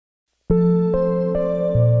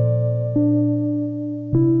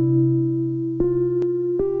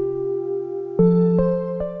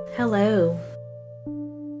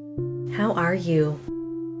are you?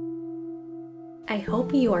 I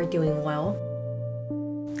hope you are doing well.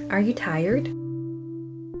 Are you tired?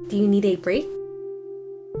 Do you need a break?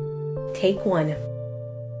 Take one,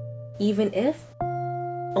 even if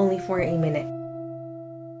only for a minute.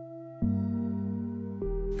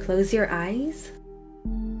 Close your eyes.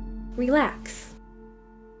 Relax.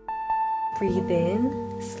 Breathe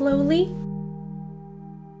in slowly.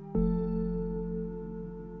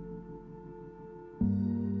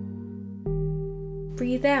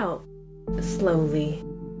 Breathe out slowly.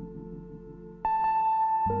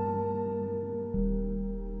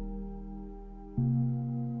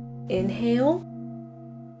 Inhale.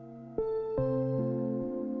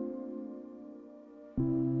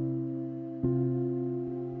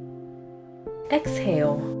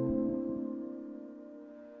 Exhale.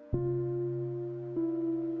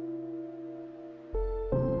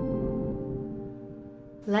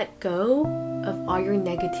 Let go of all your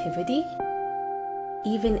negativity,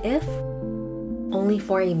 even if only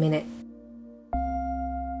for a minute.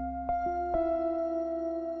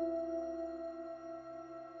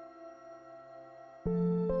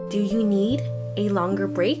 Do you need a longer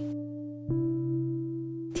break?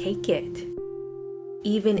 Take it,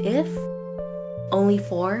 even if only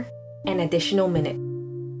for an additional minute.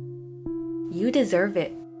 You deserve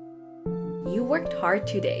it. You worked hard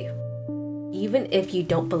today, even if you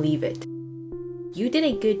don't believe it. You did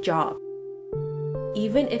a good job,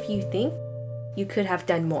 even if you think you could have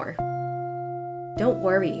done more. Don't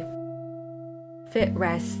worry. Fit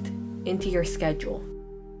rest into your schedule.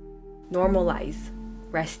 Normalize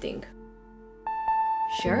resting.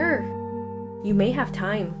 Sure, you may have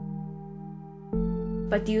time,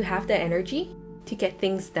 but do you have the energy to get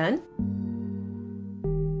things done?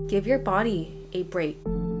 Give your body a break.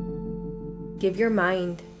 Give your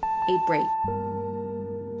mind a break.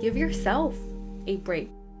 Give yourself a break.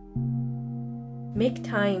 Make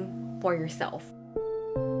time for yourself.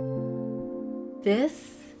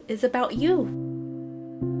 This is about you.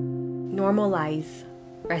 Normalize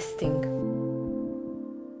resting.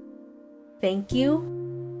 Thank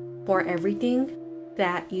you for everything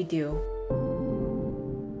that you do.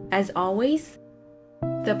 As always,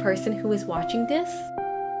 the person who is watching this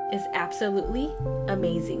is absolutely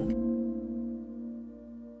amazing.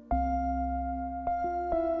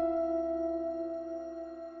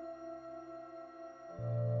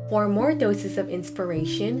 For more doses of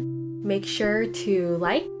inspiration, make sure to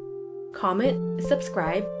like, comment,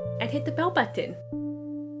 subscribe, and hit the bell button.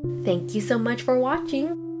 Thank you so much for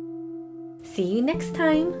watching. See you next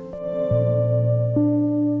time.